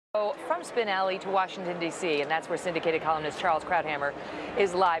From Spin Alley to Washington, D.C., and that's where syndicated columnist Charles Krauthammer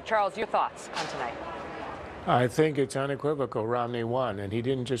is live. Charles, your thoughts on tonight? I think it's unequivocal. Romney won, and he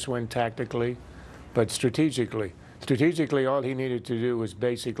didn't just win tactically, but strategically. Strategically, all he needed to do was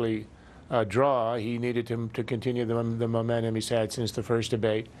basically draw. He needed to continue the momentum he's had since the first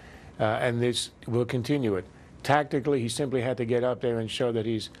debate, and this will continue it. Tactically, he simply had to get up there and show that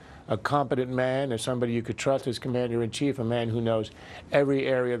he's a competent man, or somebody you could trust as commander-in-chief, a man who knows every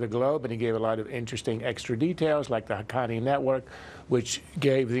area of the globe, and he gave a lot of interesting extra details, like the Haqqani network, which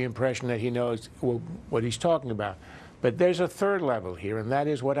gave the impression that he knows what he's talking about. But there's a third level here, and that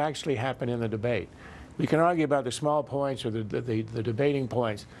is what actually happened in the debate. We can argue about the small points or the debating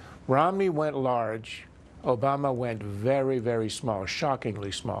points. Romney went large. Obama went very, very small,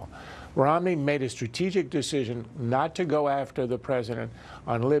 shockingly small. Romney made a strategic decision not to go after the president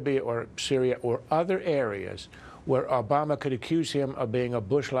on Libya or Syria or other areas where Obama could accuse him of being a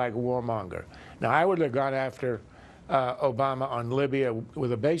Bush-like warmonger. Now, I would have gone after Obama on Libya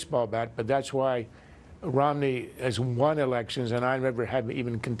with a baseball bat, but that's why Romney has won elections, and I never have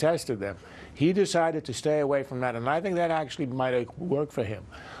even contested them. He decided to stay away from that, and I think that actually might have worked for him.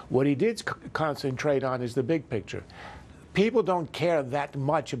 What he did concentrate on is the big picture. People don't care that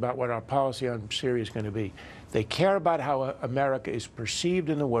much about what our policy on Syria is going to be. They care about how America is perceived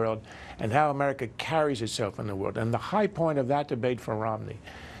in the world and how America carries itself in the world. And the high point of that debate for Romney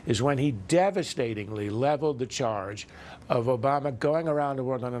is when he devastatingly leveled the charge of Obama going around the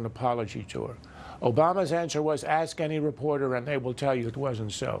world on an apology tour. Obama's answer was, ask any reporter and they will tell you it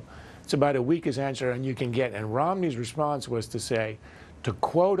wasn't so. It's about the weakest answer and you can get. And Romney's response was to say, to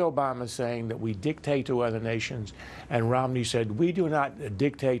quote Obama saying that we dictate to other nations, and Romney said, we do not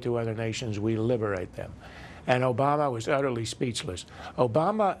dictate to other nations, we liberate them. And Obama was utterly speechless.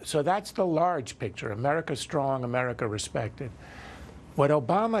 So that's the large picture, America strong, America respected. What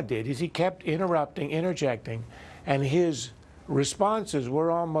Obama did is he kept interrupting, interjecting, and his responses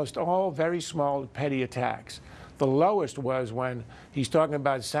were almost all very small, petty attacks. The lowest was when he's talking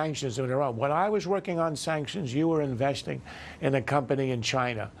about sanctions on their own. When I was working on sanctions, you were investing in a company in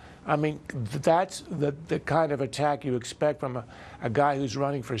China. I mean, that's the kind of attack you expect from a guy who's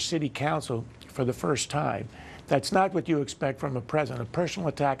running for city council for the first time. That's not what you expect from a president. A personal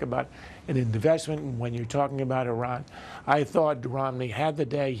attack about an investment when you're talking about Iran. I thought Romney had the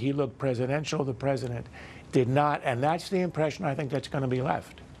day. He looked presidential. The president did not. And that's the impression I think that's going to be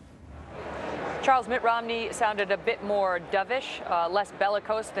left. Charles, Mitt Romney sounded a bit more dovish, less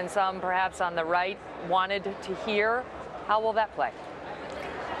bellicose than some perhaps on the right wanted to hear. How will that play?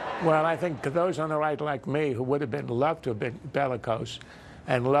 Well, I think those on the right like me who would have loved to have been bellicose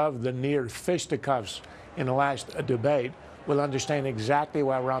and loved the near fisticuffs in the last debate will understand exactly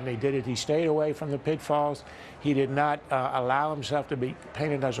why Romney did it. He stayed away from the pitfalls. He did not allow himself to be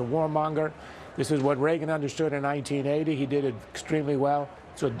painted as a warmonger. This is what Reagan understood in 1980. He did it extremely well.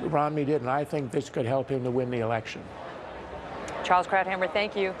 So Romney did, and I think this could help him to win the election. Charles Krauthammer,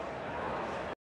 thank you.